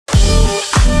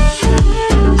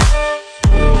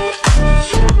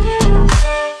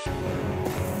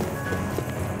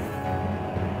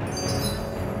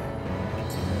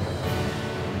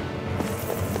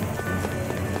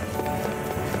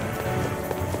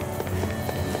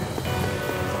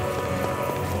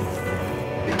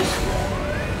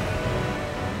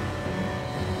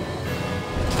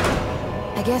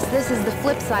I guess this is the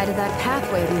flip side of that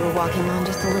pathway we were walking on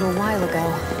just a little while ago.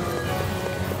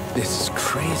 This is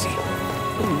crazy.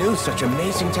 Who knew such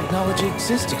amazing technology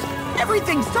existed?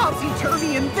 Everything's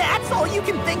topsy-turvy and that's all you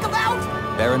can think about?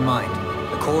 Bear in mind,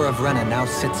 the core of Rena now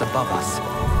sits above us.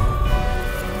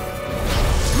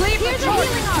 Leave the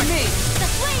charges to me! The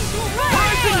flames will rise!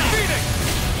 Rising Phoenix!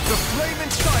 The flame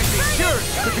inside me yearns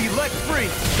to be let free!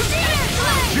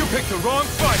 You picked the wrong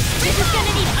fight! This is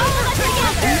gonna need all of us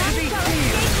together!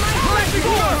 Rising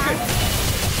Rocket!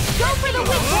 Go for the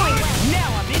weak point!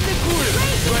 Now I'm in the groove!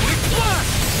 Blending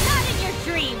Flash! Not in your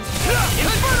dreams!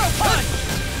 Inferno Punch!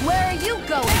 Where are you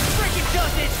going? Frickin'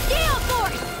 does it! Steel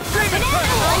Force! Demon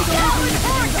Punch!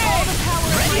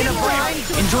 In a break,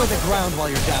 enjoy the ground while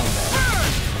you're down there.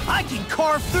 I can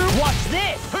carve through. Watch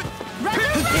this. The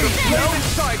flame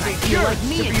inside me yearns to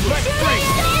be let free!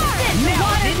 Now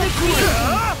I'm in the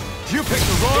groove. You picked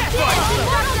the wrong fight!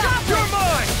 You're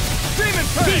mine! Demon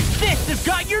Punch! These fists have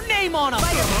got your name on them.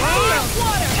 Water!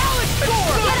 Alex Score!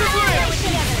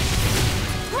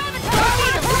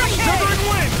 Severing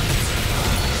Wind!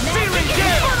 Searing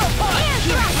Gale!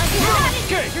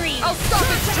 Okay, I'll stop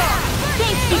its charge!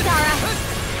 Thanks, Kisara!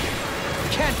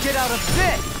 Can't get out of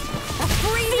this! A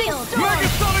freezing storm!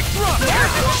 Megasonic Thrust!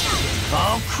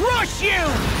 I'll crush you!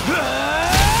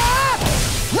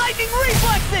 Lightning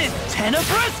reflexes!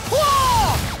 Tenebrous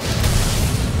Claw!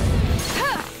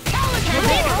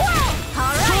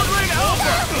 Sword Rain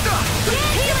Alpha!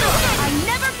 I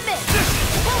never miss!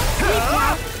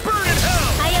 Burn in hell!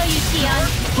 I owe you, Xion.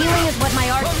 Healing is what my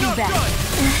arts do Not best. done!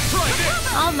 Try this!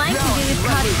 All mine can do is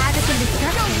cause havoc and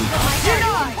destruction.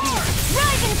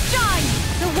 Rise and shine!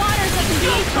 The waters of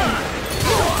creation!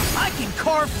 I can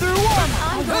carve through them!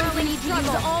 I really need to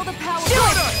use all the power. Do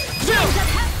it!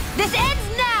 This ends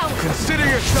now! Consider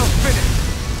yourself finished!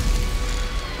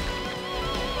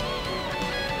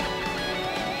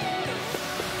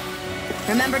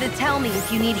 Remember to tell me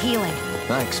if you need healing.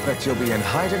 I expect you'll be in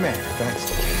high demand if that's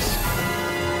the case.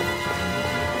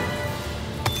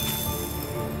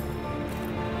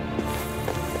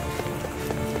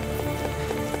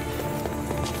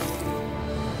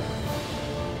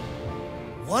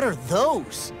 What are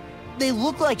those? They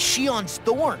look like Xion's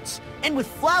thorns, and with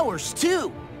flowers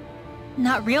too.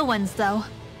 Not real ones, though.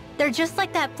 They're just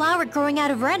like that flower growing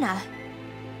out of Rena.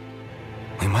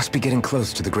 We must be getting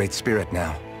close to the Great Spirit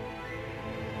now.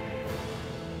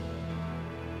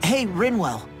 Hey,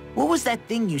 Rinwell, what was that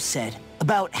thing you said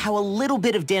about how a little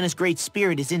bit of Dana's Great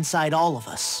Spirit is inside all of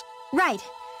us? Right.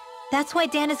 That's why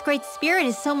Dana's Great Spirit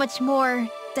is so much more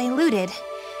diluted.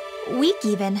 Weak,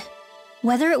 even.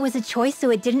 Whether it was a choice so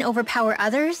it didn't overpower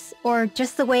others, or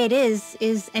just the way it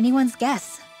is anyone's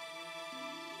guess.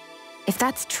 If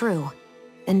that's true,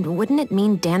 then wouldn't it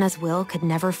mean Dana's will could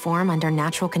never form under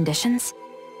natural conditions?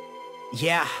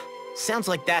 Yeah, sounds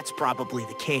like that's probably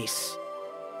the case.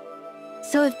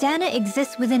 So if Dana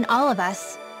exists within all of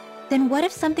us, then what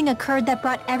if something occurred that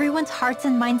brought everyone's hearts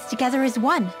and minds together as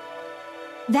one?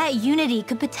 That unity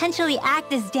could potentially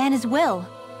act as Dana's will.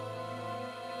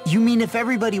 You mean if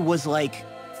everybody was, like,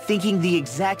 thinking the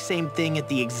exact same thing at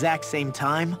the exact same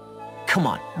time? Come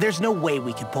on, there's no way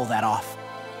we could pull that off.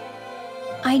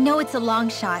 I know it's a long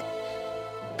shot,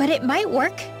 but it might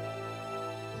work.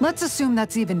 Let's assume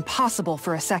that's even possible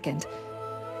for a second.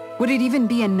 Would it even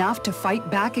be enough to fight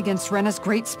back against Rena's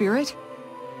Great Spirit?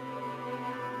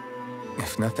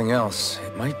 If nothing else,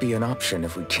 it might be an option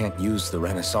if we can't use the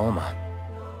Renasalma.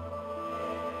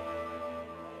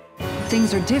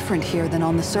 Things are different here than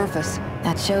on the surface.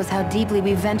 That shows how deeply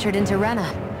we've ventured into Rena.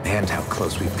 And how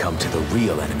close we've come to the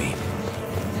real enemy.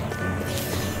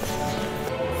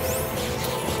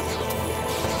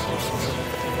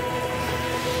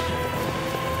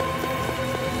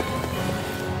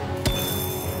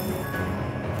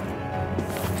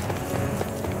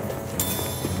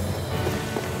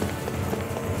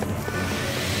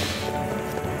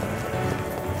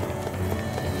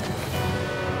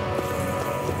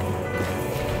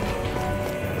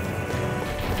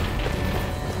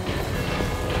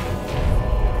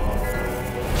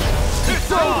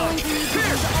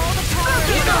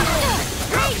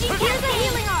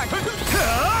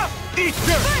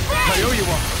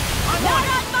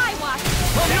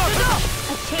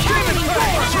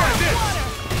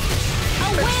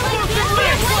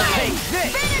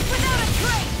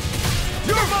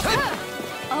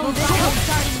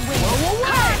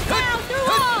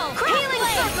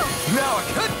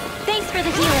 Thanks for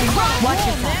the healing. Watch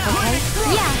yourself, okay?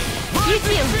 Yeah, you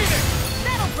too.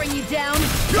 That'll bring you down!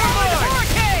 You're mine!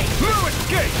 No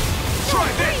escape! Try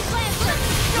this!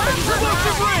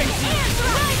 Explosive ring!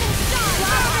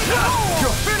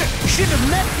 You're finished! You shouldn't have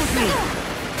messed with me!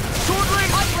 Sword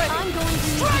Rain! I'm going to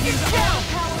need Dragon to Tail!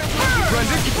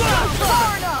 Rending Blast!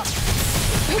 far enough!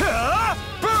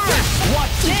 Burn!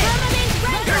 Watch this!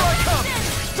 Here I come!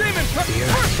 Demon First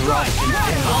Strike!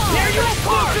 There you go!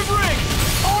 Explosive Ring!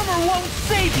 Armor won't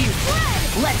save you!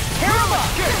 Let's tear him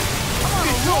up!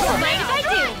 It's over! Mind if I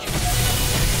do?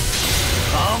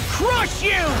 I'll crush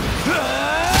you!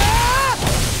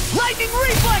 Lightning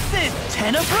reflexes!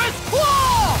 Tenebrous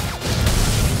claw!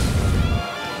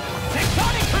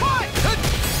 Tectonic punch!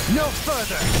 No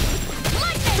further!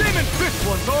 Demon This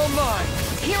one's all mine!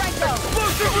 Here I go!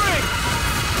 Explosive Ring!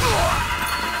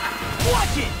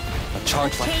 Watch it! A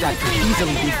charge like that could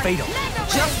easily be fatal.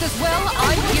 Just as well,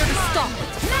 I'm here to stop it!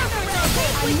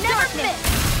 I never miss!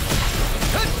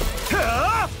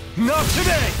 Not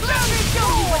today! Let me show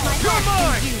you what my You're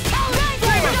mine!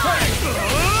 Demon Fang! Explosive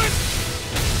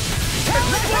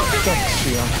Ring! Thanks,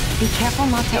 Fiona. Be careful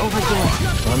not to overdo it.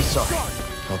 I'm sorry.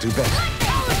 I'll do better.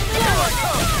 Here I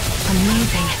come!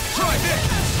 Amazing. Try this!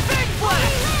 Big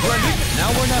Blast! Rending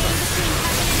Now or never.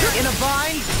 In a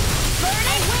bind?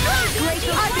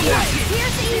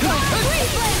 Here's evil!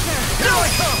 Breeze Blazer! Here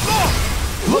I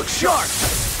come! Look sharp!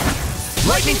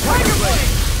 Lightning Tiger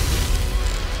Blade!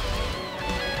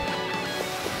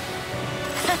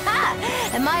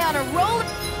 Am I on a roll?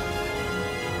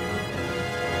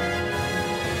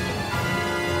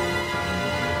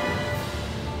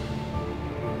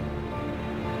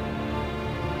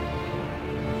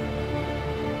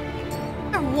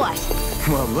 Or what?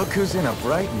 Well, look who's in a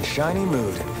bright and shiny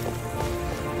mood.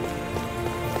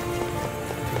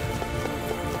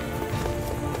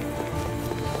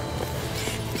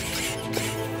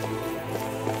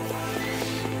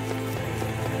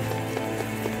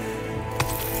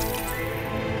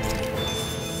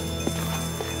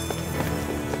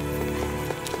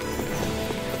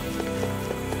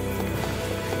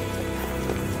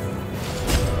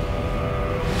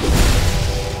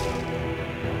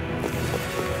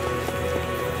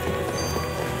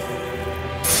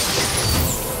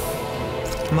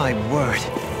 My word.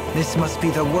 This must be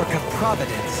the work of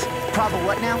Providence. Proba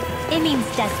what now? It means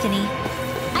destiny.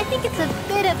 I think it's a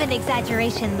bit of an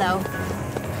exaggeration, though.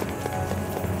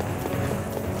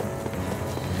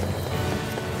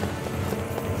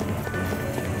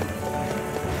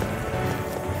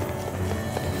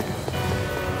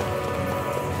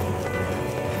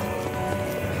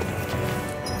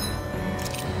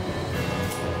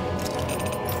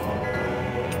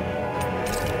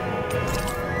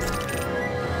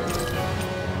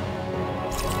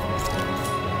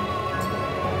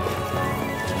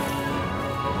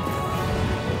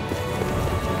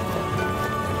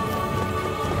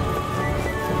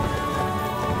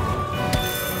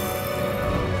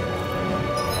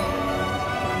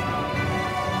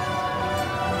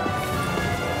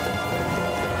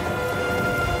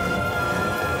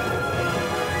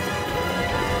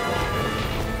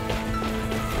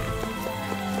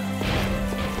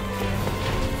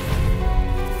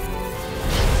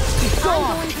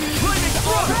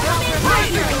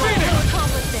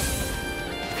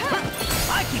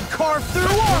 I can carve through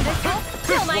armor!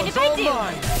 Don't mind if I do.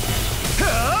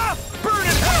 Burn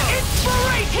in hell!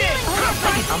 Inspiration!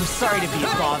 I'm sorry to be a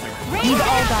bother. We've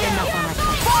all got enough on our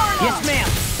plate. Yes, ma'am.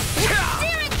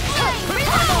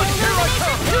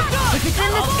 If it's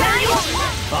in the sky,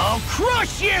 I'll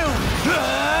crush you!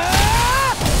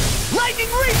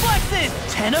 Lightning reflexes!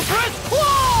 Tenebrous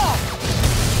claw!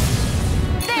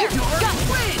 There! Got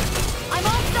win! I'm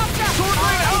all stopped up! Sword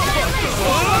Rain Alpha!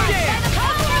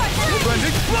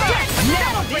 Rending Blast!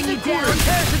 That'll bring you down!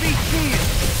 Prepare to be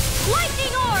sealed!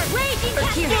 lightning orb, raging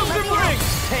Explosive Ring!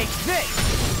 Take this!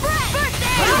 First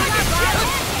aid!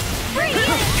 Free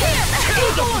here!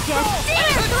 Eagle dead!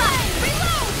 Seer blast!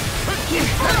 Reload! First aid!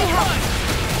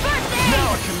 Now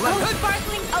I can let Those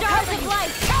sparkling stars of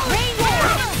light! Rainbow!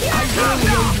 I really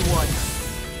owe you one.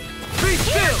 Be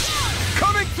still!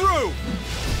 Coming through!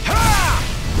 Ha!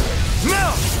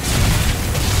 Now!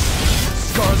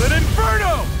 Scarlet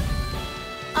Inferno!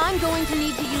 I'm going to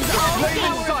need to use all the Flame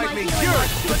powers inside my me, healing yours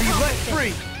arts to be let accomplish this.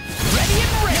 free! Ready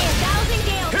and ready! Thousand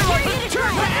gales! Here I Ready to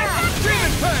turn try.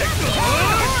 Demon Fang!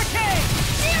 Hurricane!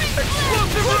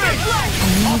 Explosive Ring!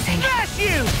 Amazing. Smash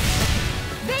you!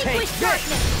 Vanquish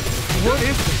darkness! What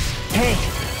is this? Hey,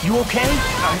 you okay?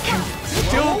 I can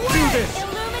still do this!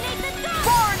 Illuminate the dark!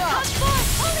 Far enough! Come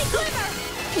forth! Holy glimmer!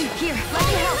 Here, let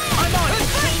me help! I'm on it!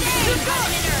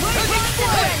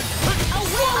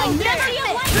 I never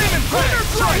miss! Demon Fang!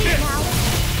 Try this!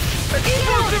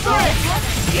 Explosive Ring!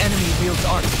 The enemy wields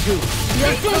arts too.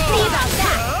 You'll soon see about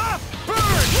that!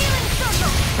 Burn! Healing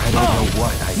circle! I don't know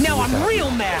what I Now do I'm without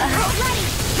real mad! Ready!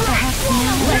 Perhaps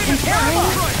now wasn't time.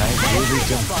 I really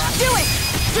don't. Do it!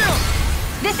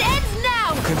 This ends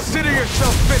now! Consider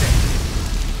yourself finished!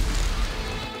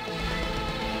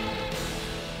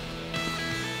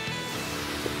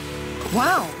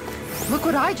 Wow! Look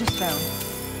what I just found.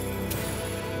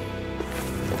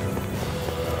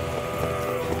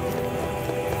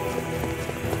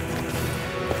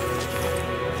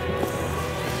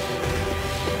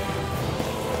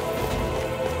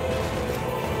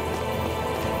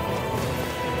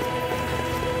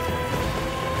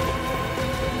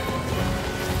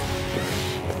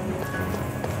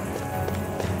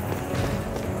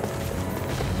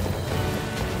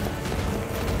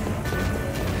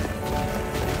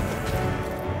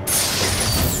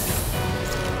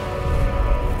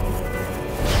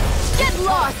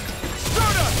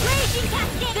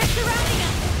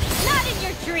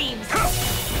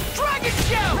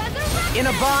 In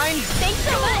a bind? Thanks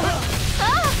so much!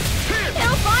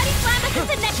 He'll body slam us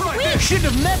into next week!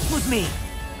 Shouldn't have messed with me!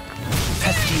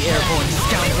 Pesky airborne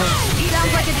scoundrel.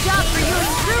 Sounds like a job for you and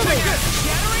truly!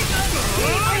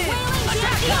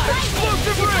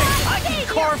 I can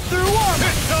carve through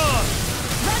armor!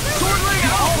 Sword Lane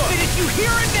Alpha! Did you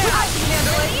hear it now? I can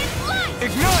handle it!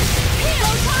 Ignite!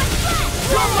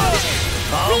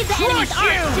 Leave the enemy's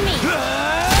arms to me!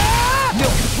 No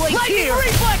complaints here!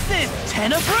 Reflexes!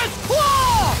 Tenebrous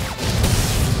Claw!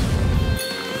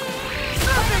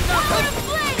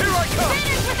 Here I come!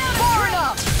 Far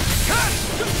enough!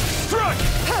 Strike!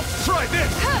 Try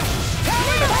this!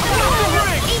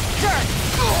 Easter!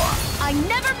 I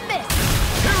never miss!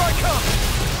 Here I come!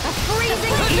 A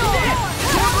freezing storm!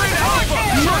 Sword Lane Alpha!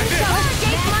 Try this!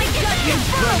 Blazing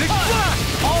Flash!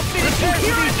 All finished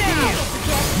here and now!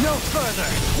 No further!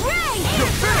 Ray!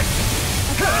 You're finished!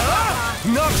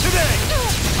 Not today!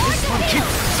 This one keeps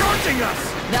charging us!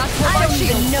 That's what I don't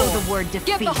even know the word defeat.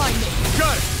 Get behind me!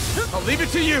 Got it! I'll leave it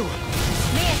to you!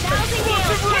 May a thousand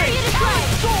nails carry you to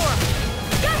triumph! Storm!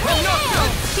 Hey,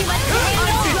 nails! She lets the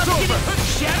It's nails over!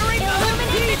 Shattering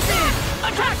illuminate the sun!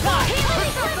 Attack flash!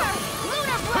 Healing sliver!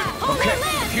 Lunar blast! Holy Okay,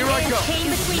 land! here I go. Came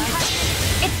between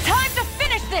it's time to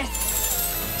finish this!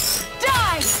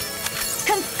 Die!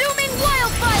 Consuming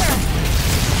wildfire!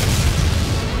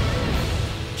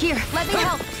 Here, let me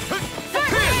help!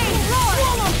 Certainly! Roar!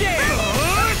 Swallow dance!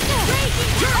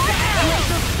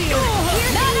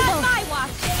 Not on my watch!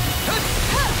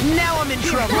 Now I'm in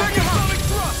trouble! Sonic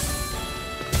thrust!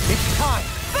 It's time!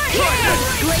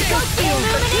 Glacial shield!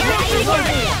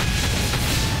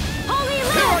 Holy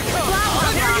land!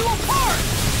 I'll tear you apart!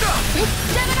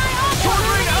 Gemini Alpha! Sword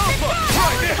Lane Alpha!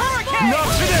 Try this! Not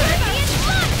today!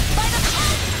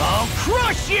 I'll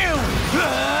crush you!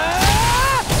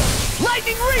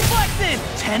 Lightning reflexes!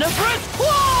 Tenebrous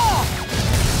Claw!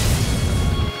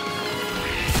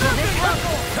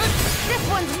 This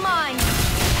one's mine!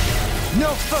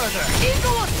 No further!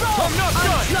 Eagle Assault! I'm not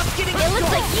done! Just getting It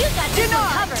looks like you got this one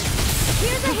covered!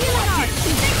 Here's a healing art!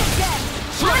 Think of death!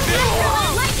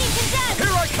 Lightning condemned!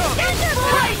 Here I come!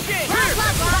 Inspiration! Blah,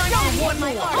 blah, blah! Got one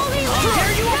more! Holy I'll land!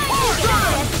 tear you apart!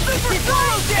 Super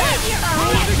Solo Dance!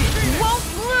 You won't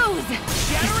lose!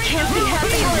 This can't be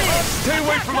happening! Stay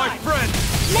away from my friend!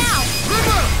 Now!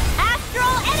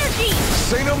 Astral energy!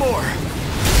 Say no more!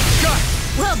 Got it!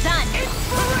 Well done!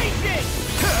 Inspiration!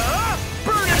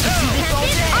 Burn it out!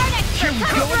 Tempest, our next Here we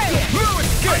go again! No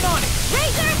escape!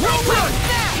 Razor, run!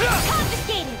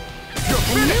 confiscated! You're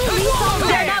A new finished! lease on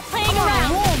they're not playing I'm on a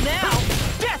around! roll now!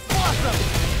 Death Blossom!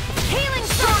 Healing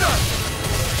Soda! circle!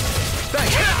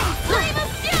 Thanks! Flame of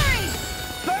fury!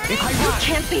 This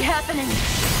Can't be happening!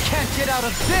 can't get out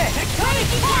of this!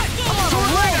 Raging cascade!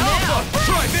 Sword Lane Alpha!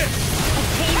 Try this!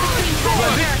 Came between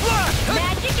Blazing corners! Flash!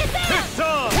 Magic is out! It's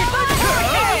on!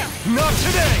 Goodbye! Not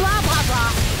today! Blah blah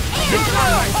blah! You're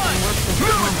right!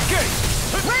 No escape!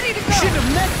 Ready to go! Shouldn't have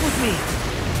messed with me!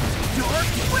 Dark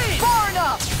Wind! Far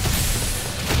enough!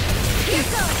 Here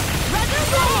goes! Solo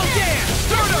Resurrection!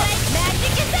 Dance! Soda!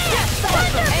 Magic is out!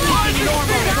 Thunder Anything blast!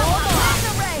 normal at all?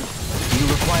 Laser ray! You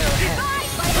require a hand. Goodbye,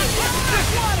 lightning power!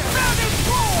 Water! Fountain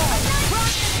Floor!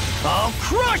 I'll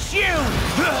crush you!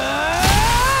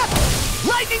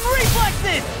 Lightning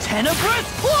reflexes! Tenebrous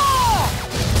Claw!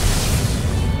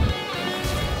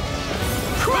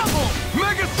 Crumble!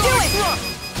 Mega Do Sonic it! thrust!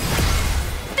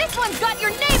 This one's got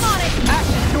your name on it!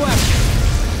 Action to action.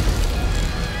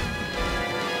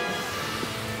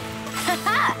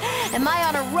 Haha! Am I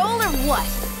on a roll or what?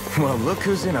 Well, look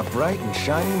who's in a bright and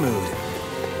shiny mood.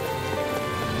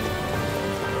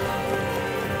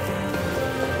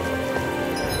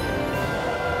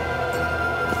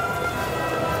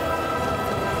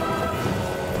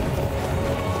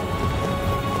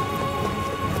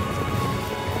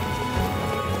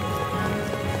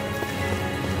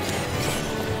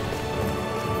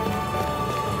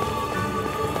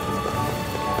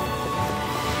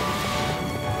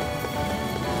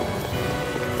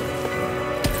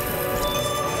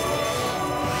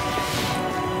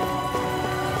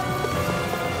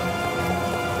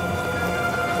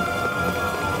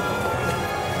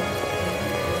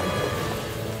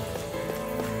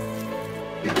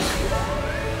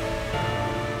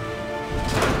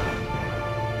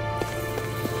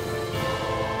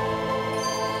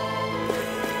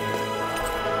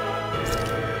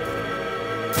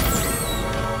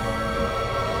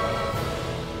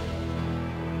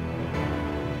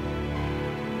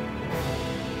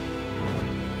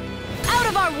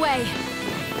 Way.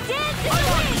 Dance in the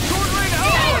wind! Sword Rain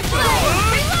out!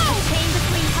 Reload! Chain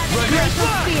between heaven and earth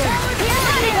with spear.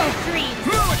 Tyrannical stream!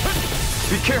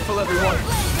 Be careful, everyone.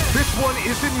 This one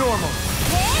isn't normal.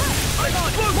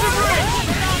 Explosive ray!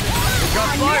 Got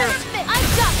fire! I've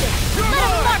got this! Let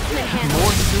a marksman handle!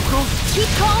 More Zuko?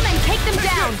 Keep calm and take them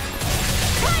down!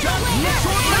 Sword Rain out!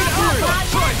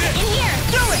 Try this! In here!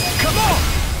 Do it! Come on!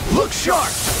 Look sharp!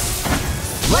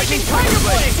 Lightning Tiger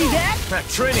Blade! See that? That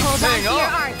training's Hold on paying to your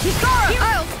off! art! Kisara!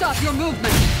 I'll stop your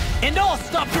movement! And I'll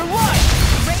stop your life!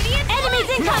 Radiant! Enemies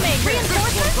incoming!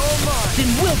 Reinforcements? All mine! Then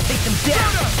we'll take them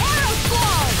down! Arrow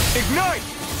squall! Ignite!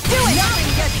 Do it! Nothing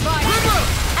gets by!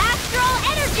 Astral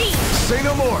energy! Say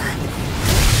no more!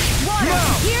 Water!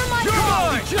 Now! Hear my You're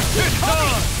call! mine! It's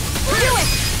time! Do it!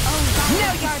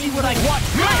 Now you see what I want!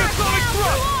 Megasonic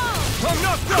thrust! I'm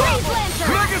knocked out! Blaze Lancer!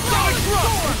 Megasonic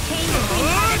thrust! Chain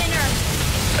between heaven and earth!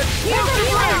 Here's a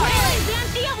healer! Wailing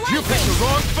Banshee of You picked the lightning!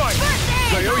 wrong fight!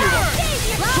 I owe you one!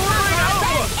 Sword Rain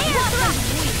Alpha!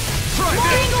 Try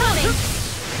this!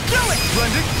 Do it!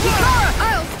 Blending!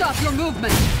 I'll stop your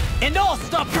movement! And I'll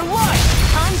stop your life!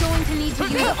 I'm going to need to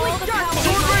use all the power of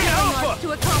Sword my Rain healing Alpha! arts to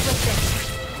accomplish this.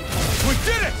 We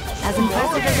did it! As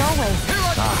impressive as always.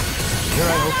 Here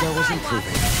I hope that was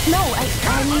improving. No, I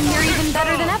mean, you're even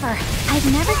better than ever. I've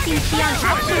never seen Xion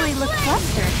actually look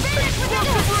flustered.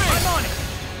 I'm on it!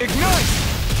 Ignite!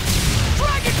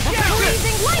 Dragon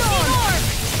Blazing lightning orb!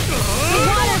 The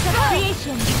waters of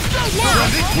creation! Now!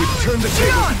 We've turned the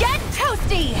table! Get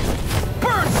toasty!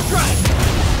 Burn strike!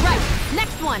 Right,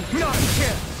 next one! Not a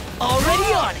chance! Already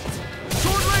on it!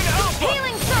 Sword Rain Alpha!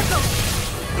 Healing circle!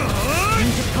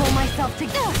 Need to pull myself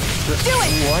together. Do it!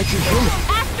 Why'd you heal me?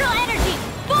 Astral energy!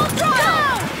 Full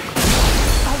throttle!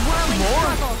 A whirling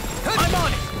struggle! I'm on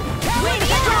it!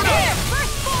 Radiant here!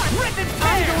 First form! Rip and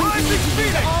I'm tear! going to need to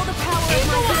use all the power of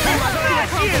my healing arts to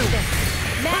accomplish this.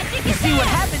 Magic You is see what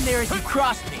in! happened there as you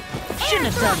crossed me? Shouldn't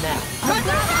have done that.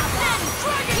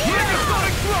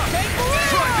 Megasonic thrust!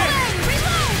 Try this!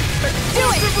 Reload! Do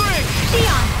it! Explosive ring!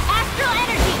 Xion! Astral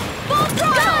energy! Full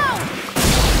throttle!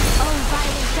 Oh,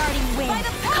 violent darting wind!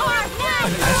 Carve now!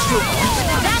 Astral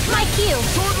That's my cue!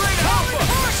 Sword Rain Alpha!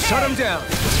 Shut him down!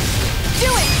 Do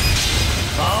it!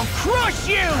 I'll crush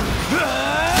you!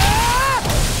 Ah!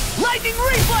 Lightning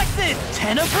reflexes!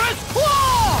 Tenebrous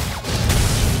claw!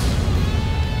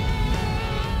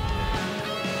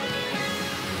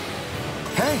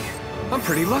 Hey, I'm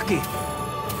pretty lucky.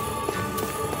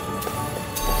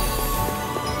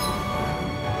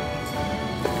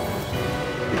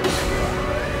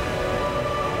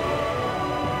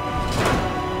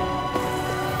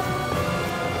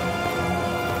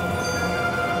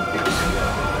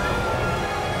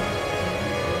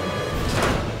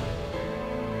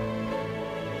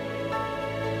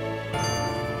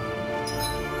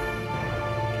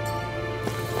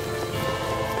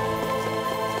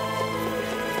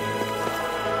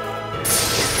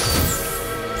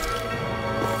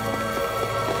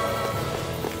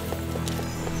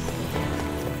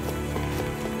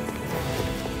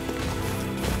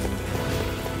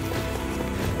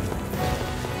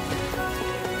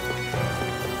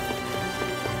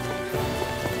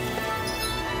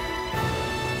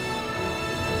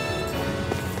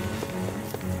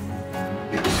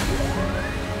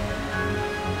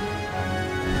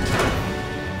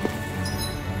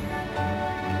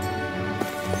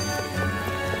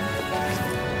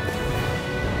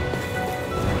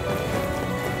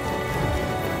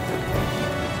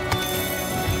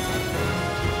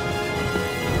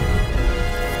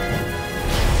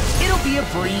 Be a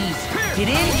breeze. Get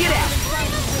in, get out.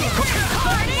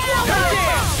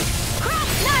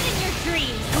 Not in your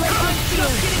dreams!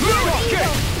 Okay.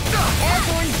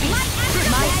 Airborne beast!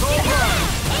 My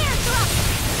air thrust!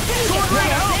 Sword Rain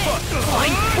Alpha!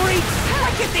 Fine freaks. Why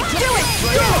can't they do it?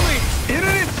 In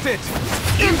an instant!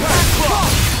 Impact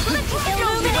Cross!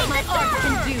 Illuminate my art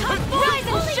can do! Rise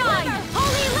and shine!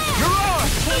 Holy land! You're on!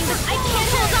 I can't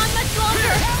hold on much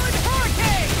longer!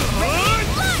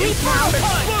 Sweep now!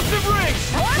 Explosive ring!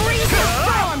 Freeze and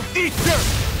storm! Eat dirt!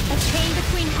 A chain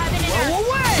between heaven and earth! Go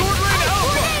away! Sword Rain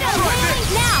Alpha! Tornado! Try Wailing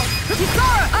this! now!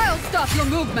 Kisara, I'll stop your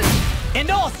movement! And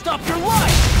I'll stop your life.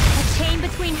 A chain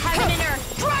between heaven and earth!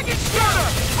 Dragon Stunner!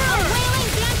 A wailing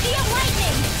Banshee of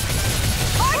lightning!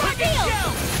 Arc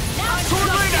field! Now Sword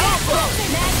Rain Alpha!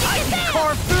 Magic I is can in!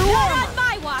 carve through Not armor. on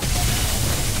my watch!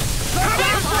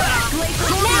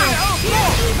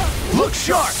 Look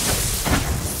sharp!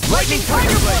 Lightning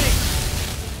Tiger Blade!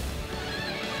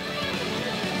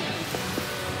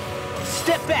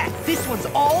 Step back, this one's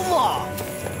all law!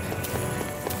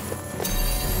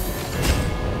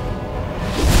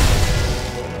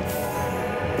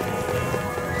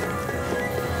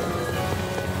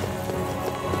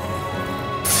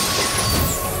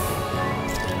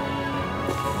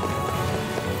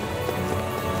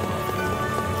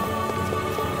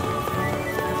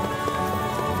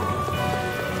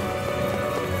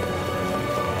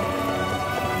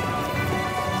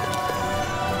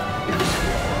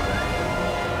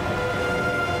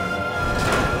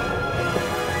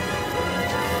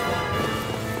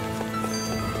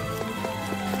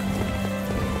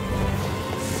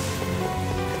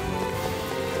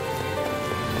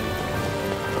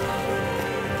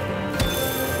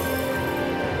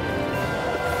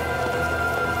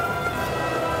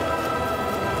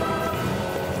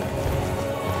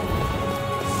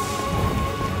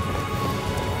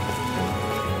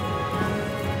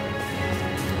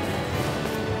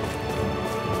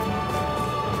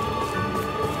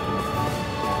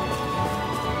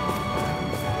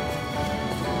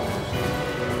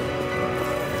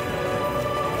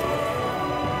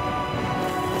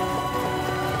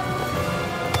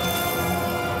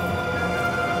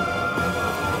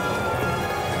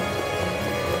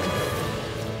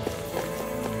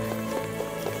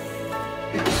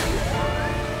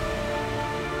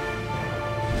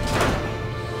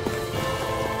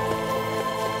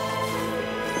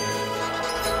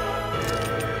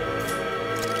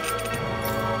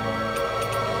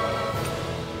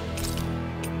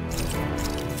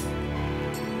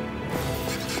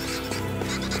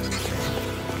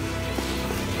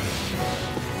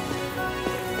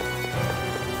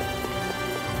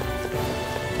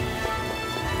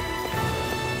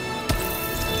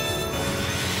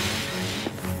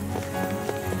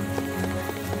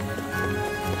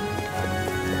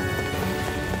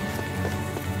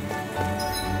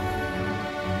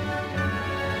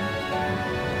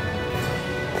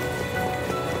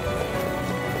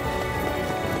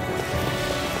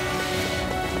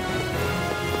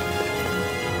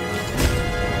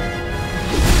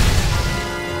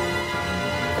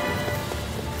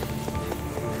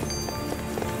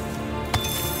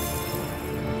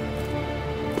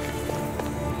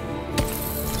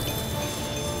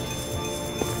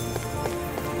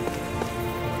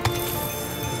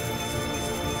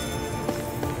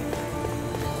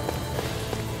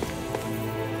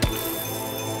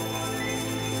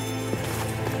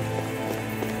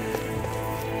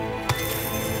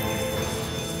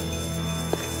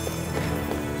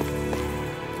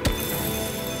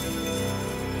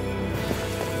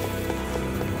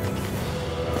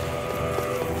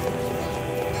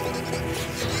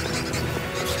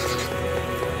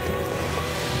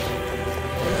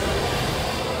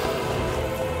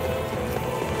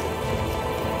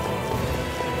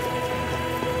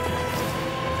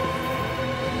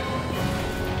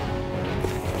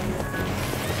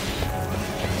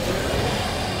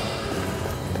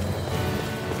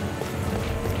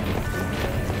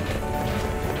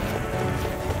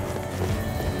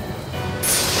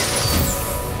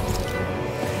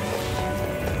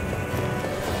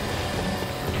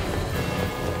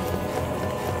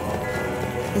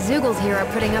 The Zoogles here are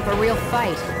putting up a real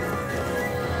fight.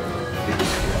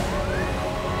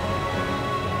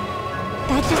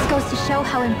 That just goes to show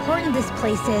how important this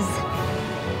place is.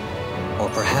 Or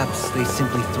perhaps they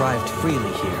simply thrived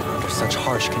freely here under such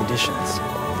harsh conditions.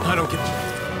 I don't get...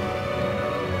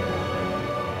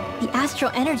 The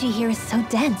astral energy here is so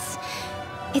dense.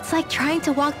 It's like trying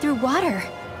to walk through water.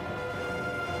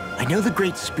 I know the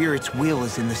Great Spirit's will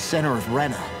is in the center of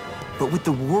Rena, but with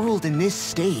the world in this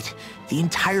state, the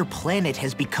entire planet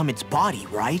has become its body,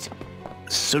 right?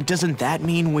 So doesn't that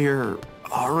mean we're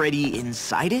already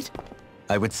inside it?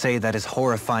 I would say that is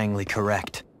horrifyingly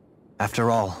correct.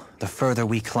 After all, the further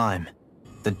we climb,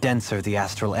 the denser the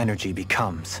astral energy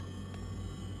becomes.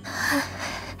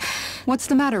 What's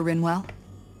the matter, Rinwell?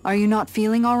 Are you not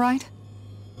feeling all right?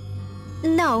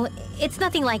 No, it's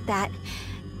nothing like that.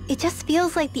 It just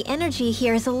feels like the energy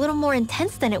here is a little more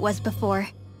intense than it was before.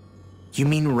 You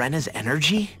mean Rena's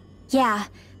energy? Yeah.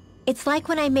 It's like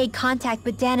when I made contact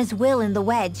with Dana's will in the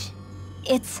wedge.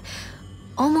 It's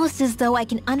almost as though I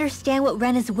can understand what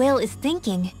Rena's will is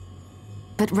thinking.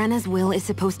 But Rena's will is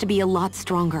supposed to be a lot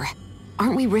stronger.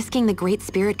 Aren't we risking the Great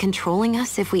Spirit controlling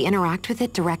us if we interact with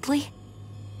it directly?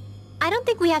 I don't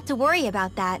think we have to worry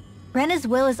about that. Rena's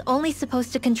will is only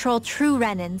supposed to control true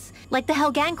Renans, like the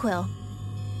Helganquil.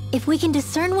 If we can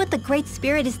discern what the Great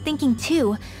Spirit is thinking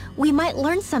too, we might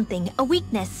learn something, a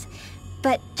weakness.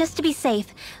 But just to be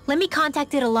safe, let me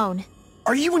contact it alone.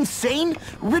 Are you insane?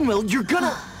 Rinwell, you're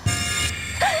gonna...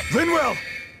 Rinwell!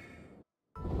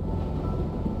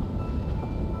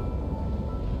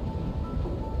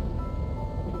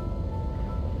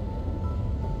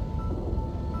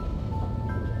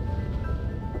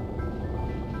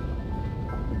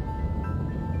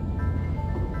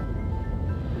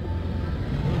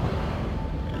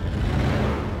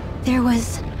 There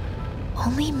was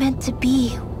only meant to be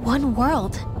one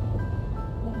world.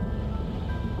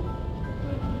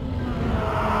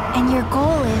 And your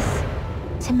goal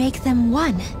is to make them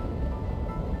one.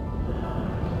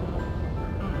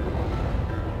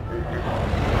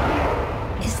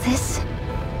 Is this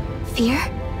fear?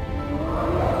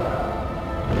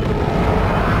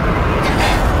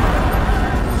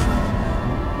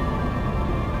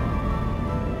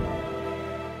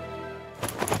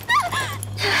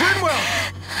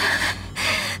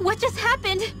 What just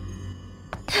happened?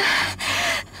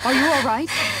 Are you all right?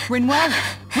 Rinwell?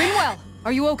 Rinwell,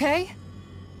 are you okay?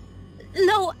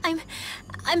 No,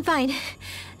 I'm fine.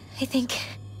 I think...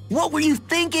 What were you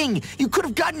thinking? You could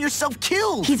have gotten yourself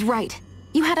killed! He's right.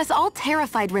 You had us all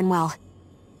terrified, Rinwell.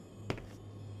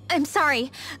 I'm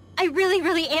sorry. I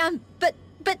really am. But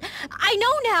I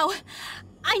know now.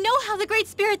 I know how the Great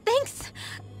Spirit thinks.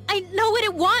 I know what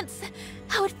it wants.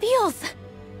 How it feels.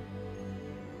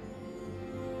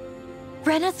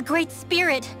 Rena's Great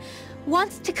Spirit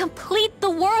wants to complete the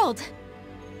world.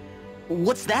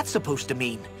 What's that supposed to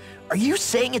mean? Are you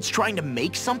saying it's trying to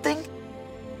make something?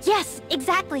 Yes,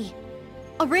 exactly.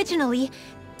 Originally,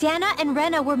 Dana and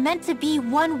Rena were meant to be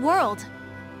one world.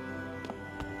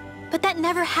 But that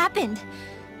never happened.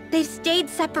 They've stayed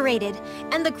separated,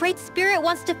 and the Great Spirit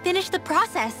wants to finish the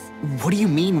process. What do you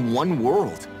mean, one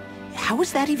world? How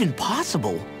is that even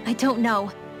possible? I don't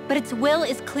know, but its will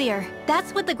is clear.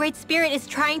 That's what the Great Spirit is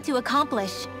trying to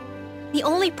accomplish. The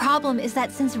only problem is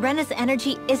that since Rena's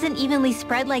energy isn't evenly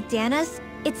spread like Dana's,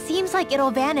 it seems like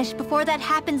it'll vanish before that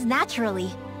happens naturally.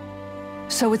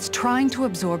 So it's trying to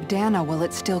absorb Dana while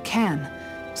it still can,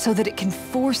 so that it can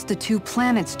force the two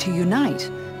planets to unite.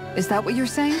 Is that what you're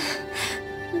saying?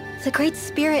 The Great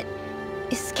Spirit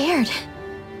is scared.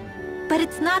 But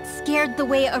it's not scared the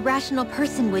way a rational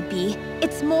person would be.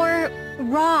 It's more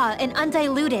raw and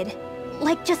undiluted,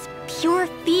 like just pure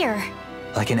fear.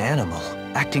 Like an animal,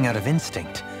 acting out of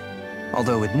instinct.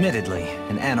 Although admittedly,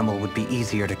 an animal would be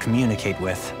easier to communicate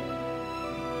with.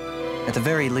 At the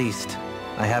very least,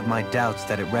 I have my doubts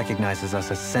that it recognizes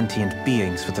us as sentient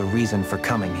beings with a reason for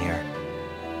coming here.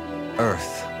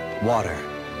 Earth, water,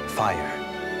 fire,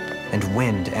 and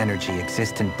wind energy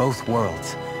exist in both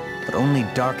worlds, but only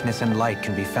darkness and light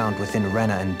can be found within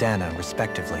Rena and Dana,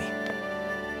 respectively.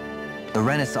 The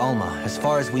Renis Alma, as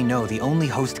far as we know, the only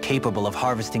host capable of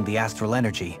harvesting the astral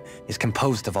energy, is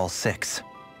composed of all six.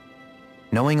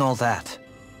 Knowing all that,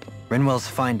 Rinwell's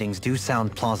findings do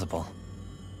sound plausible.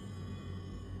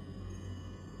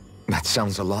 That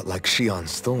sounds a lot like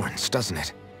Shion's thorns, doesn't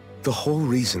it? The whole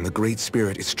reason the Great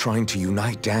Spirit is trying to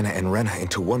unite Dana and Rena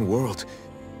into one world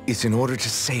is in order to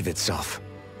save itself.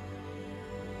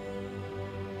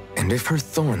 And if her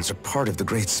thorns are part of the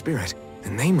Great Spirit,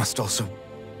 then they must also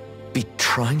be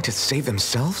trying to save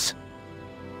themselves?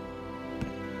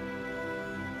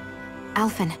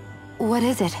 Alphen, what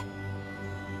is it?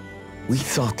 We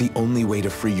thought the only way to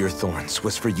free your thorns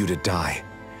was for you to die.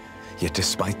 Yet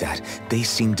despite that, they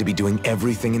seem to be doing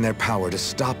everything in their power to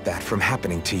stop that from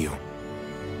happening to you.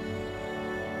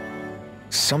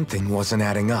 Something wasn't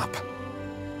adding up.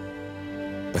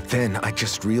 But then I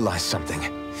just realized something.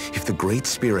 If the Great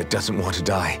Spirit doesn't want to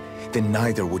die, then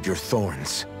neither would your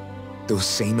thorns. Those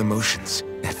same emotions,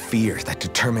 that fear, that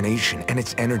determination, and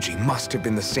its energy must have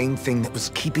been the same thing that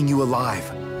was keeping you alive.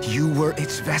 You were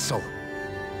its vessel.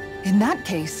 In that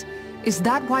case, is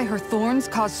that why her thorns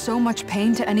caused so much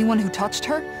pain to anyone who touched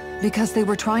her? Because they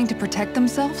were trying to protect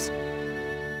themselves?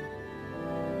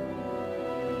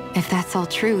 If that's all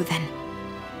true, then...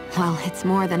 well, it's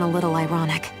more than a little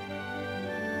ironic.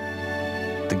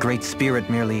 The Great Spirit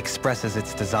merely expresses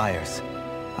its desires.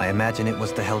 I imagine it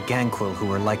was the Helganquil who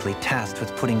were likely tasked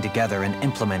with putting together and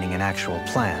implementing an actual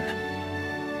plan.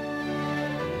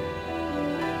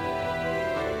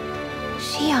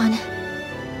 Shion...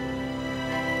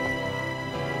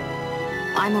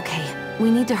 I'm okay. We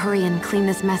need to hurry and clean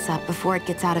this mess up before it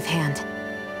gets out of hand.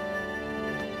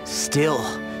 Still,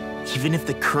 even if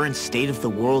the current state of the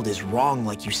world is wrong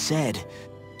like you said,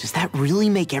 does that really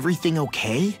make everything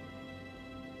okay?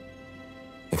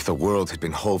 If the world had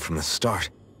been whole from the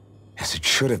start, as it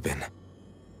should have been,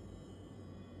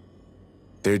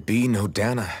 there'd be no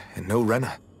Dana and no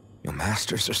Rena, no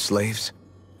masters or slaves,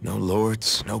 No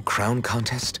lords, no crown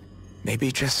contest.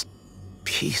 Maybe just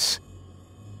peace.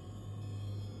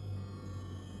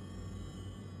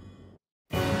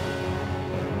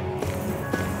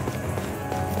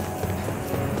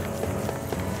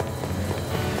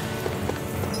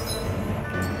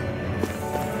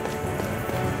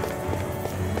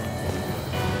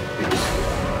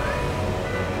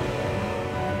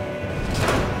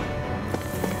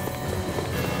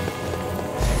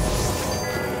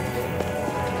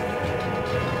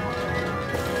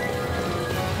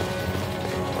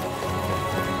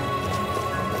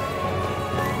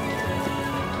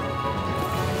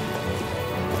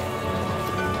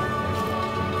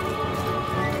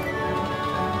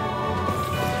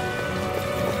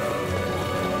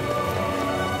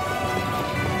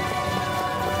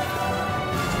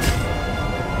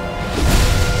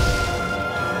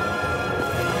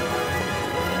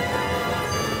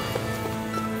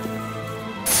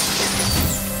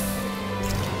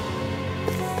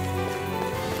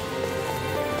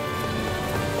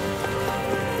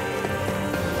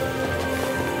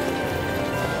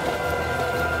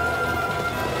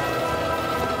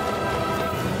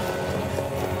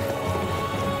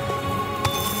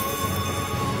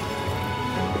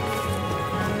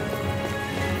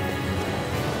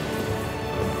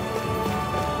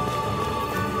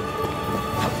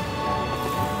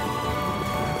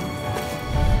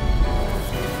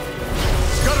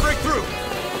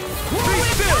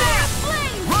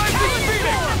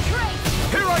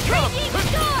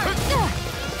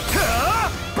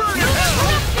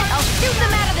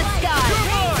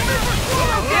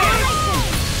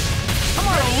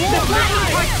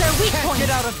 Get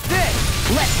out of this!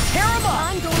 Let's tear him up!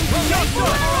 I'm going to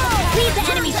leave the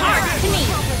enemy's heart to me!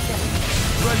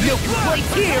 No place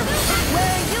here! Where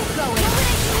are you going?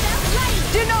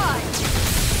 Denied!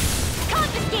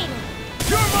 Confiscated!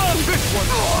 You're on this one!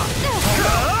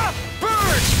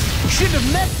 Burn! Shouldn't have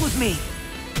messed with me!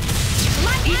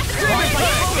 Dragon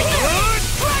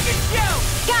show!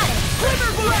 Got it!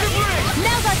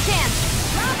 Now's our chance!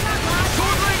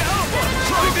 Sword Rain Alpha!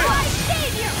 Try this!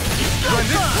 Run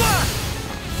this blast!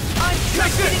 I'm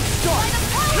just getting started!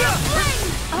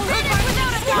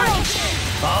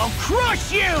 I'll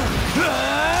crush you!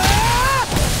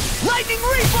 Lightning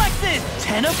reflexes!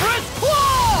 Tenebrous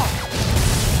claw!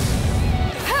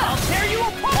 I'll tear you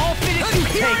apart! I'll finish you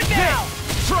here and now!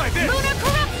 Try this! Lunar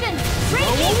corruption!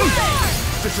 Raging star!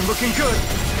 This is looking good!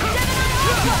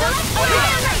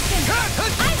 Annihilation!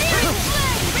 I'm healing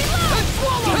flame! Reload!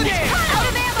 Swallow it! Out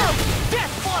of ammo!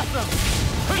 Death blossom!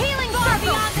 Healing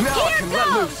circle! Now I Here can let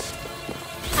goes! loose!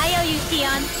 I owe you,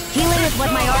 Sion. Healing is what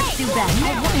my arts do best.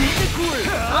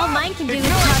 All mine can do is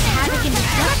cause havoc and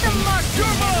destruction.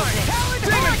 You're mine!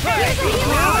 Demon Fang!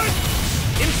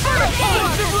 Inferno!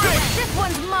 This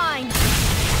one's mine!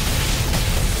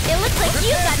 It looks like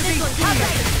you got this one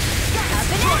covered!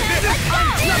 Let's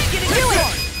go! Do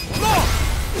it!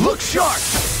 Look sharp!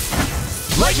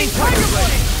 Lightning Tiger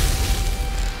Blade!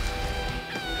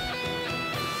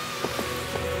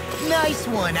 Nice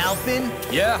one, Alpin!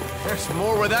 Yeah, there's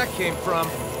more where that came from.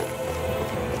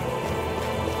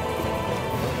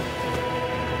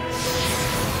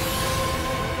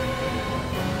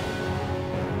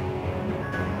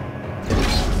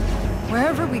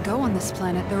 Wherever we go on this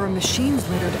planet, there are machines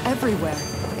littered everywhere.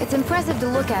 It's impressive to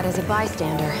look at as a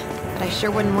bystander, but I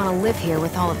sure wouldn't want to live here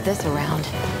with all of this around.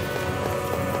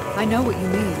 I know what you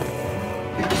mean.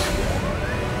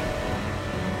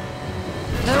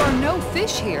 There are no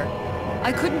fish here.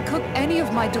 I couldn't cook any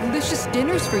of my delicious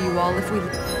dinners for you all if we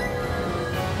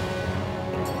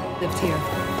lived here.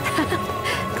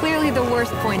 Clearly the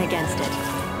worst point against it.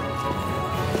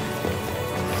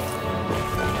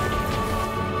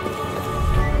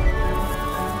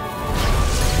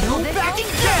 No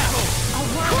backing down!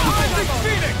 Isaac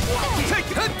Phoenix! Take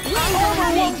it!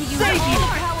 Armor won't save you!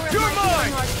 You're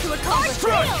mine!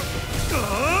 Strike!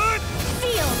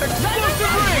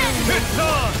 Explosive ring! It's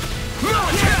on!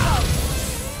 Knockout!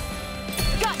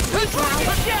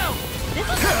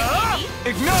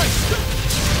 Ignite!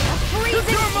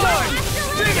 You're mine!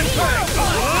 Demon Fang!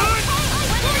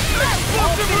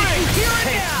 Explosive ring!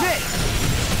 Take this!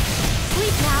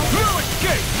 Sleep now. No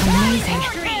escape! Amazing.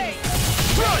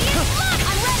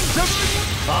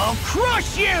 I'll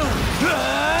crush you!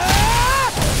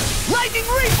 Lightning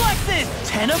reflexes!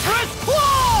 Tenebrous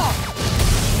claw!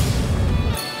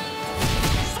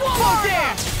 Swallow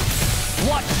dance!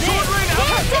 Watch this! Sword Rain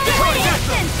Alpha! Try this!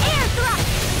 Air thrust!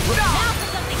 Now for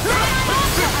something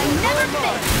I never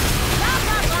missed!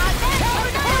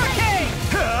 Hurricane!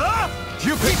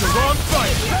 You picked the wrong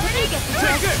fight! Take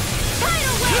Take it!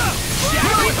 Tidal wave!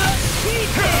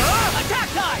 Attack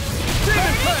time!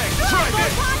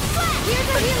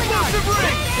 Explosive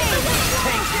ring!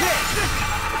 Take this!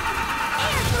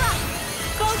 Air thrust!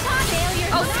 Photon failure!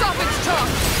 I'll stop its tongue!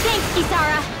 Thanks,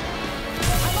 Kisara!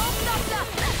 I'm all stopped up!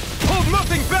 Hold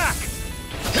nothing back!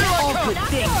 Here I All come! good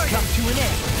things come to an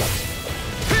end.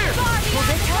 Here! Will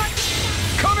this work?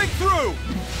 Coming through!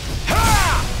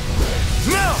 Ha!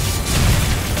 Now!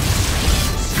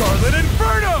 Scarlet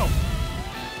Inferno!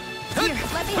 Here,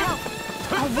 let me help.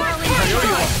 A whirling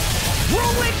Yo-yo!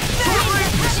 Whirlwind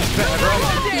This is bad, right?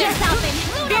 Yes, Alvin.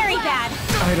 Very bad.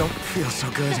 I don't feel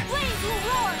so good. The blaze will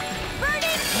roar.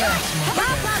 Burning!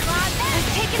 Blah, blah, blah. I've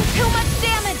taken too much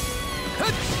damage.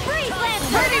 Freeze lance.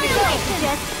 Ready to go.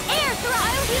 Just air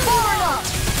thrust. Forward up.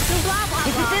 Blah, blah,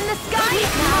 If it's in the sky,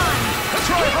 Freeze come on.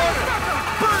 Try harder!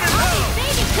 Burn it hell!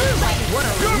 Baby, too late. What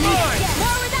a You're relief. mine!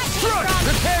 More where that came Thrust!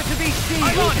 from. Prepare to be seen.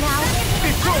 I'm on it! Now.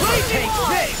 Before take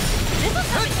this! This'll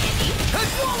come in handy.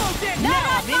 Almost in. Not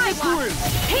Now on in my the watch. groove.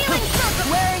 Healing circle.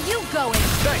 Where are you going?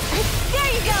 Thanks!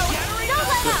 There you go. Don't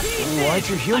let up. Why'd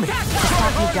you heal me?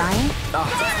 Stop you dying?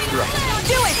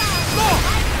 Do it.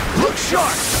 Look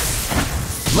sharp!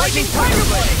 Lightning Tiger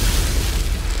Blade!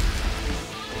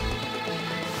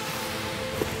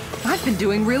 I've been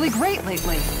doing really great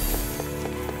lately.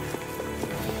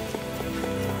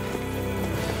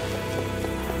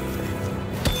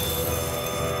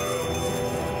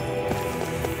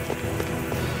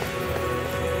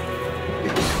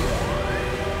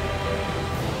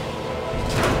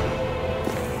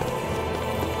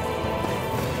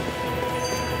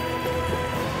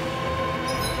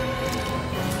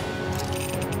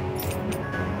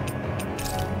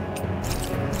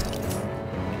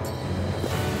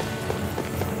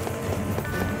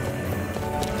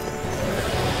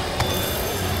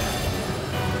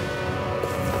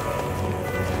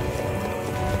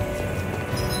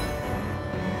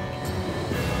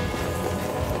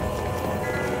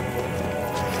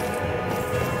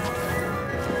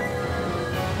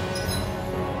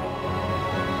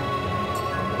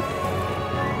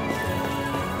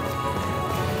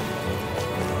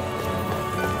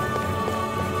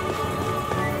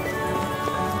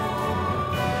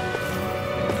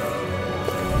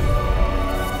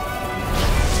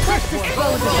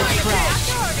 Dispose of the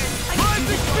trash.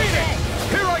 Rising Phoenix!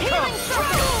 Here I come!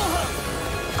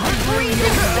 I'm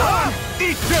freezing storm.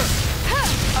 Eat dirt!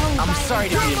 I'm sorry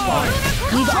to be involved.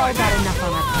 We've all got enough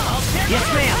on our plates. Yes,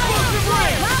 ma'am. Explosive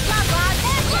ring! Blah, blah, blah.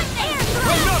 Air thrust.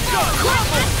 I'm not done!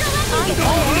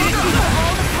 All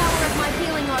the power of my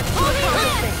healing arts to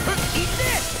accomplish this. Eat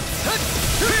this.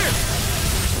 Here!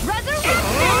 Resurrection!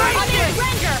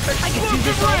 Render! I can do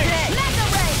this all day. Mega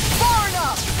Ray! Far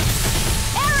enough.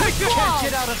 Take the Can't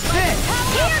get out of this.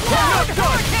 Here I'm not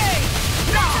done!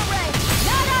 Mega Ray!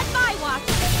 Not on my watch!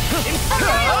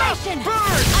 Annihilation! Burn!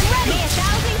 I'm ready!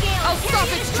 1,000 gallons! I'll stop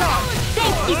its charge.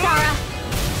 Thanks, Kisara!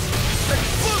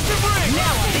 Explosive ring!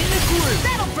 Now I'm in the groove.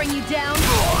 That'll bring you down!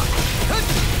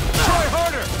 Try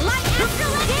harder! Light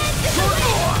Astral again!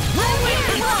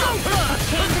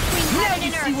 Came between Now heaven you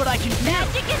and see earth! what I can do.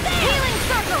 Magic is there! Healing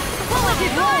circle! Pull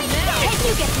it right now! And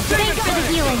you get to thanks for the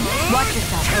healing! Watch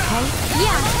yourself, okay?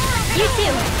 Yeah, you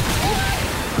too!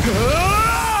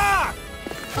 Ah!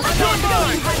 I can't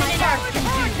believe heaven and earth can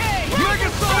do! Mega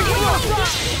Sonic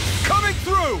Rush! Coming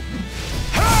through!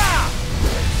 Ha!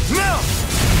 Now!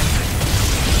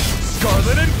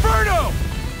 Scarlet Inferno!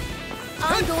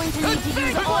 I'm going to need to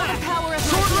use all the power of my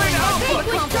Sword Rain healing arts to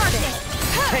Alpha! accomplish this!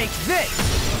 Take this.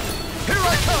 Here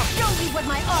I come! Show me what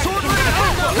my art Sword can Rain do!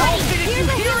 Alpha! I'll finish you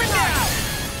here and now.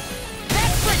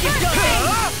 That's what you do!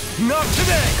 Ah! Not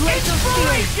today!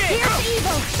 Inspiration. Here's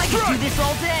evil! I can do this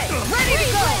all day. Ready to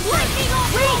go! Lightning off!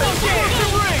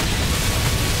 Explosive ring!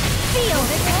 Feel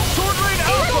this! Sword Rain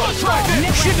Alpha! Try You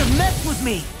this! shouldn't have messed with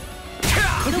me.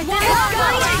 The one is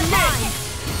mine!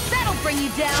 That'll bring you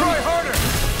down! Try harder!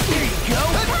 Here you go.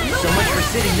 So much for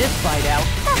sitting this fight out.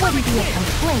 That wouldn't be a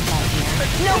complaint, I hear.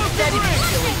 No, that is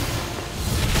ring!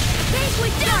 Face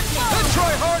with darkness!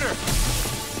 Try harder!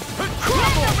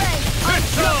 Mega Ray!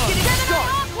 It's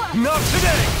Aqua! Not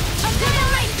today!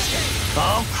 Annihilation!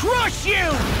 I'll crush you!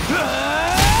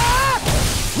 Ah!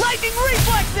 Lightning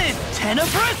reflexes!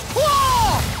 Tenebrous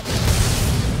claw!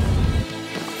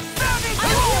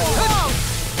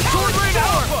 Sword Rain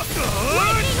Alpha!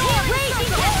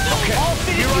 Okay, I'll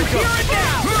finish you here and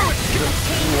now!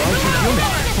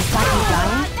 Stop you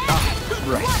dying?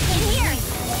 Right.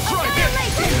 Try this!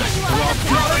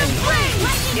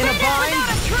 In a bind?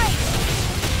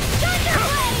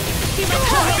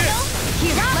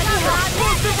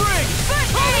 Explosive ring!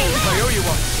 I owe you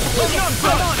one. I'm not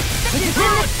done!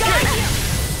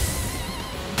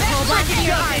 Hold on to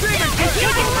your heart. I'm taking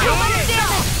so much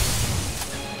damage.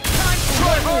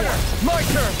 Try harder! My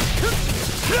turn!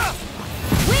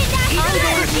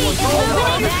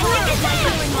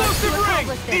 Explosive ring!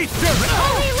 Eat dirt!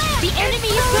 The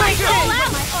enemy is going to fall out!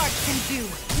 My art can do.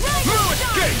 No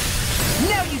escape!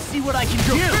 Now you see what I can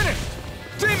do. You're finished!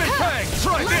 Demon Fang!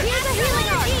 Try this! Here's a healing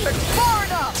art! It's far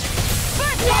enough.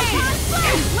 First aid!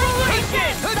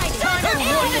 Inspiration! Time for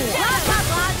one more.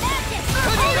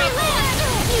 Holy Land!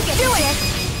 You can do it!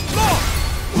 More!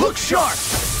 Look sharp!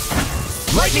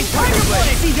 Lightning Tiger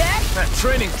Blade! See that? That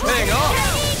training's paying off!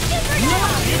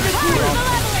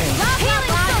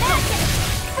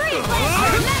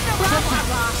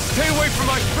 Stay away from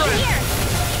my friend!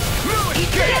 No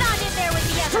escape! Get on in there with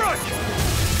the others! Strike!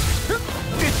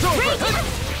 It's over!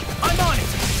 I'm on it.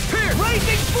 Here!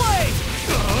 Blazing Blade!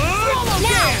 Swallow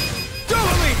Now! Dance!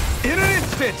 Totally! In an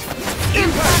instant!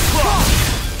 Impact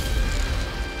Cross!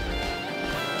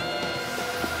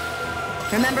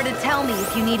 Remember to tell me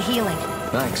if you need healing.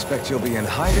 I expect you'll be in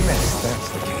high demand if that's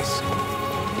the case.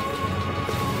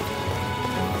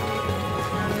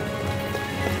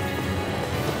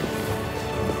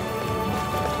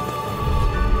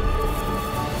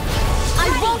 I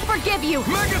won't forgive you!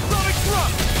 Megasonic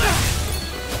Thrust!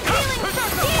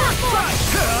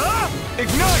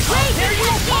 Ignite! Wait, there you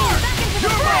are!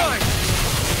 You're mine!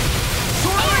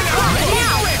 Swirling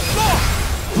out!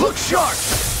 Look sharp!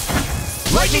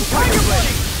 Lightning Tiger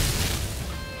Blade!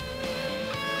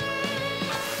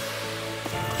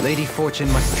 Lady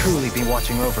Fortune must truly be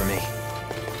watching over me.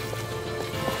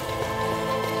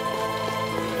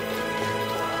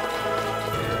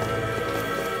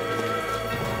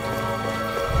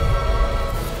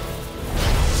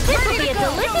 This will be a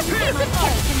delicious piece of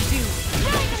cake!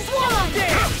 Swallow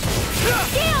Dance!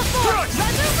 Gale Force!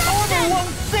 Order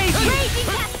won't save you. Raging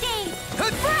Cascade!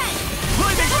 Fresh!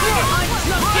 Lightning Thrust! I'm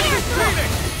just getting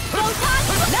Phoenix! Photon!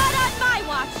 Not on my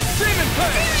watch! Demon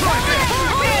Fang! Try this!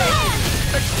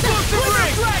 Explosive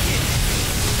ring!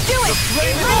 Do it!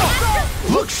 Flame is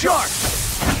off! Look sharp!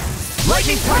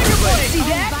 Lightning Tiger Blade! See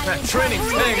that? That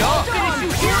training's paying off! Finish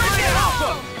you here and get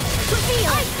Alpha!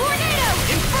 Ice Tornado!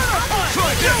 Inferno Punch!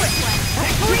 Try this!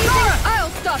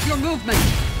 I'll stop your movement!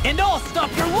 And I'll stop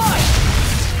your life!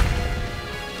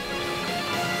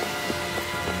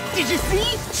 Did you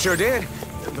see? Sure did.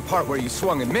 The part where you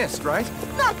swung and missed, right?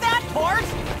 Not that part!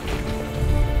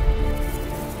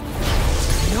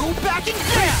 No backing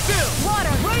down! Still!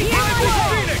 Water! Raging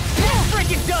Phoenix! This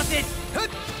freaking does it!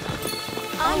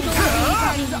 I'm going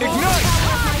to be Ignite!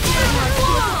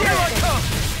 Here I come!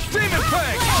 Demon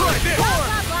Fang! Try this!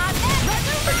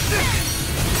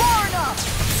 Far enough!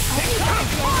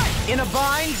 In a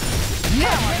bind?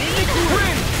 Now I'm in the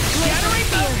Win! Scattering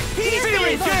fear!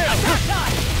 Feeling down!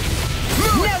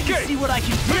 Now you see what I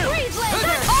can do! Freeze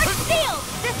Laser! Art Steel!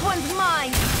 This one's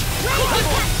mine! Raging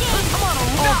Cascade!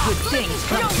 All good things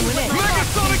come to an end.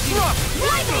 Megasonic Thrust!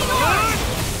 Lightning Orb!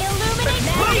 Illuminate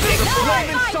The Not flame on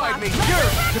my inside me watch.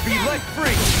 yearns to be let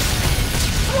free!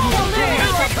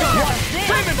 Illuminate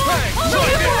Demon Fang!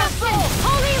 Try this!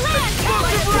 Holy Land!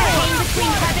 Explosive Chain ring!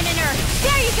 between heaven and earth!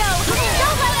 There you go!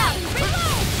 Don't let up!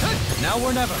 Now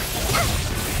or never.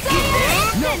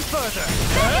 No further!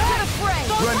 Into the fray!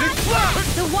 Blending Flash!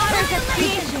 The waters of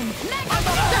creation!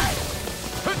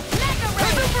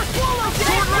 Super Swallow!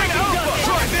 Sword Rain Alpha!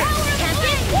 Try this! Can't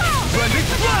Whirl! Blending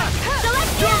Flash!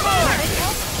 Celestial Sword!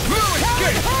 No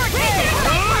escape!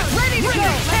 Ready to go!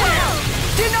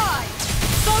 Denied!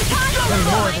 One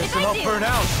more of this and I'll burn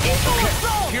out! Okay,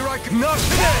 here I come! Not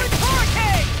today!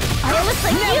 Oh, it looks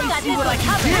like you got this one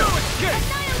covered! No escape!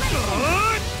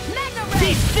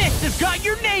 These fists have got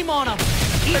your name on them!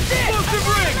 Eat this! Explosive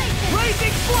ring!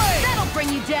 Blazing Flame! That'll bring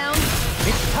you down!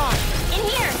 It's time! In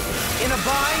here! In a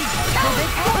bind? Move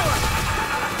it forward!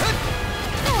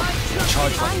 A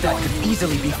charge like that could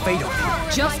easily be fatal.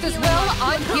 Just as well,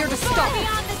 I'm here to stop it.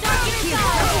 Beyond the darkest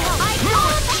side!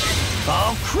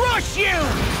 I'll crush you!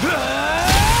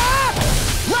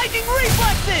 Lightning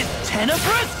reflexes!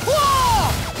 Tenebrous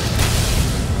claw!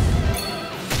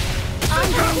 I'm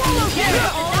going to get it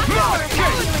all power!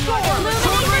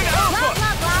 Sword Rain Alpha! Blah,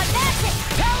 blah, blah, that's it!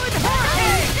 Talon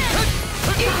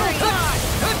Hurricane!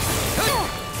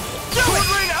 Sword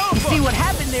Rain Alpha! See what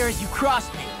happened there as you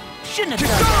crossed me. Shouldn't have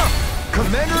done Stop! that.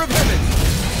 Commander of Heaven!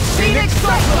 Phoenix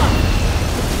Cyclone!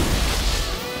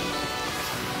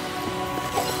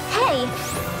 Hey!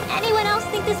 Anyone else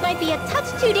think this might be a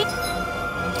touch too deep?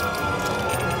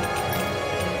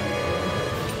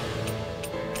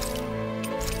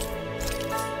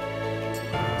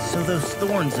 So those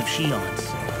thorns of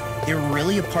Shion's, they're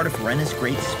really a part of Rena's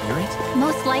great spirit?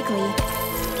 Most likely.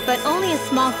 But only a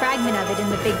small fragment of it in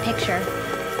the big picture.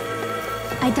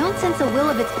 I don't sense a will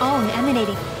of its own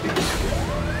emanating.